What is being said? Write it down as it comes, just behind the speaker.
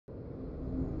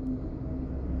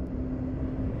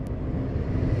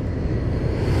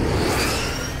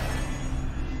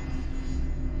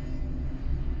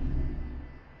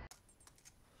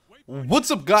What's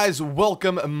up guys,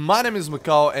 welcome, my name is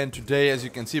Macau and today, as you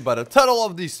can see by the title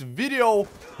of this video,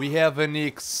 we have an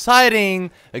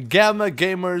exciting Gamma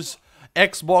Gamers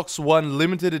Xbox One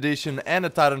limited edition and a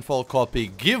Titanfall copy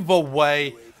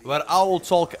giveaway, but I will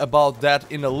talk about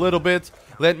that in a little bit.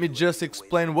 Let me just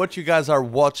explain what you guys are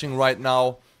watching right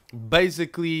now.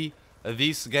 Basically,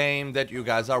 this game that you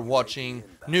guys are watching,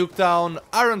 Nuketown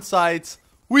Iron Sights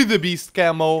with the Beast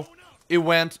camo, it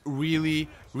went really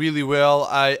well.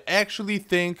 I actually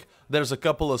think there's a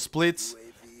couple of splits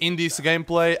in this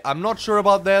gameplay. I'm not sure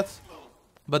about that,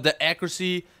 but the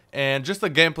accuracy and just the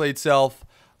gameplay itself,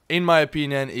 in my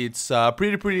opinion, it's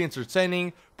pretty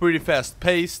entertaining, pretty fast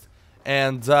paced,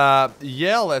 and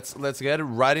yeah, let's get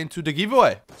right into the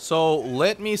giveaway. So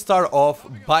let me start off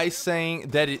by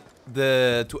saying that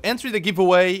to enter the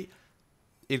giveaway,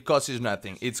 it costs you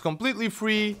nothing. It's completely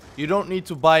free. You don't need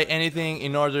to buy anything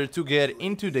in order to get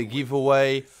into the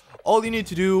giveaway. All you need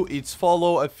to do is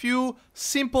follow a few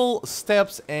simple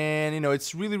steps, and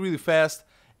it's really fast,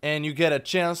 and you get a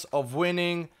chance of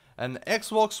winning an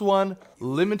Xbox One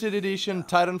limited edition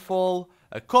Titanfall,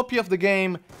 a copy of the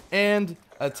game, and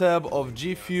a tub of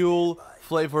G Fuel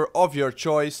flavor of your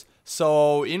choice.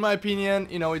 So in my opinion,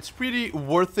 it's pretty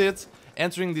worth it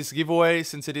entering this giveaway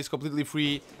since it is completely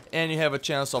free and you have a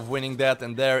chance of winning that,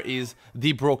 and there is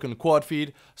the broken quad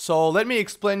feed. So let me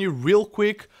explain you real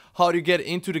quick how do you get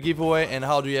into the giveaway and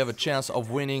how do you have a chance of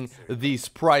winning these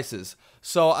prizes.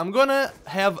 So I'm gonna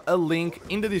have a link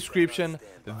in the description,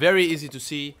 very easy to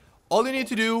see. All you need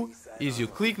to do is you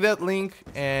click that link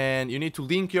and you need to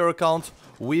link your account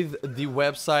with the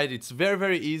website. It's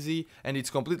very easy and it's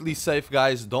completely safe,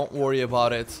 guys, don't worry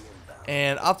about it.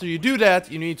 And after you do that,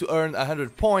 you need to earn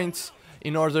 100 points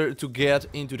in order to get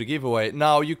into the giveaway.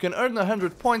 Now, you can earn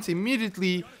 100 points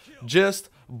immediately just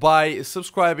by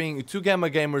subscribing to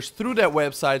Gamma Gamers through that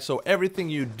website. So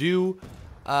everything you do,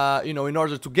 in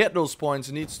order to get those points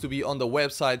needs to be on the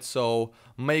website. So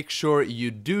make sure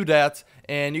you do that.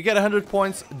 And you get 100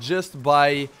 points just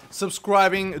by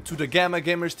subscribing to the Gamma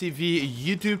Gamers TV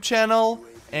YouTube channel.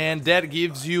 And that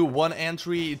gives you one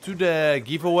entry to the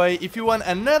giveaway. If you want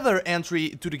another entry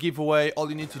to the giveaway, all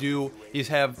you need to do is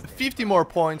have 50 more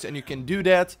points, and you can do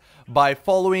that by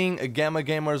following Gamma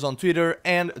Gamers on Twitter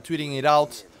and tweeting it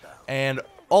out. And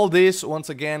all this, once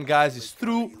again, guys, is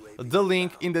through the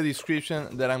link in the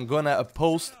description that I'm gonna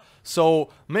post.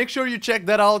 So make sure you check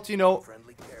that out.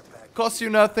 Costs you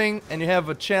nothing, and you have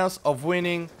a chance of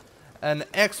winning an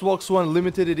Xbox One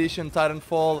limited edition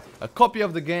Titanfall, a copy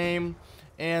of the game,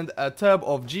 and a tub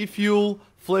of G Fuel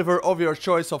flavor of your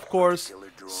choice, of course.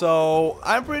 So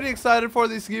I'm pretty excited for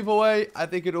this giveaway. I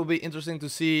think it will be interesting to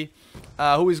see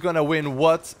who is gonna win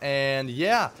what. And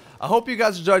yeah, I hope you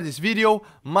guys enjoyed this video.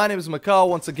 My name is Macau.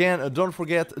 Once again, don't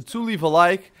forget to leave a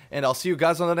like, and I'll see you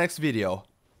guys on the next video.